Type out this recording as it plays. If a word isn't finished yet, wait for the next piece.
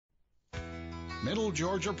Middle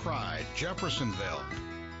Georgia Pride, Jeffersonville.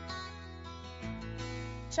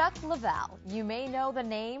 Chuck Leavell, you may know the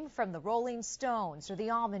name from the Rolling Stones or the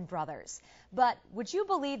Allman Brothers, but would you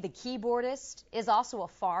believe the keyboardist is also a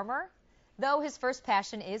farmer? Though his first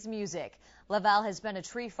passion is music, Leavell has been a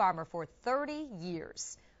tree farmer for 30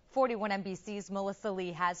 years. 41 NBC's Melissa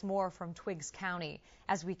Lee has more from Twiggs County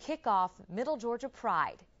as we kick off Middle Georgia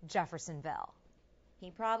Pride, Jeffersonville. He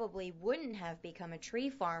probably wouldn't have become a tree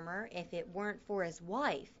farmer if it weren't for his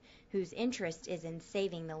wife, whose interest is in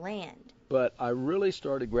saving the land. But I really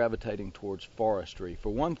started gravitating towards forestry. For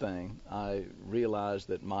one thing, I realized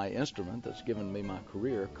that my instrument that's given me my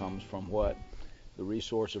career comes from the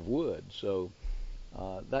resource of wood. So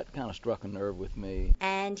that kind of struck a nerve with me.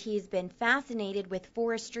 And he's been fascinated with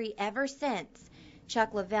forestry ever since.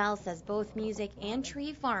 Chuck Leavell says both music and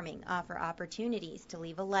tree farming offer opportunities to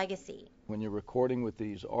leave a legacy. When you're recording with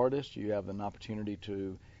these artists, you have an opportunity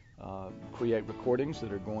to create recordings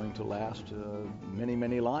that are going to last many,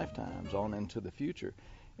 many lifetimes on into the future.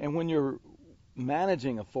 And when you're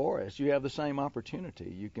managing a forest, you have the same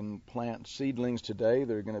opportunity. You can plant seedlings today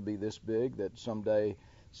that are going to be this big that someday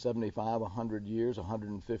 75, 100 years,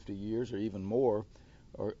 150 years, or even more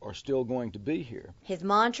are still going to be here. His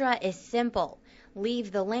mantra is simple: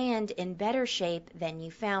 leave the land in better shape than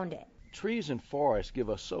you found it. Trees and forests give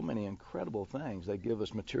us so many incredible things. They give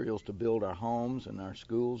us materials to build our homes and our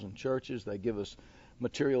schools and churches. They give us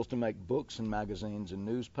materials to make books and magazines and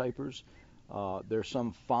newspapers. There's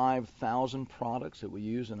some 5,000 products that we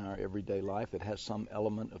use in our everyday life that has some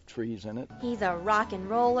element of trees in it. He's a rock and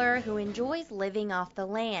roller who enjoys living off the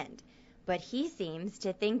land, but he seems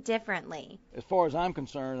to think differently. As far as I'm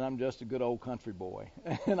concerned, I'm just a good old country boy,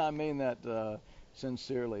 and I mean that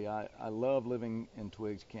sincerely. I love living in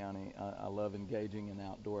Twiggs County. I love engaging in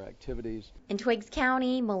outdoor activities. In Twiggs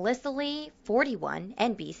County, Melissa Lee, 41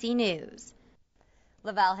 NBC News.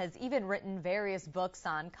 Leavell has even written various books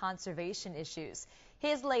on conservation issues.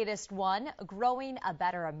 His latest one, Growing a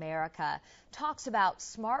Better America, talks about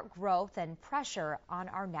smart growth and pressure on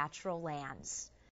our natural lands.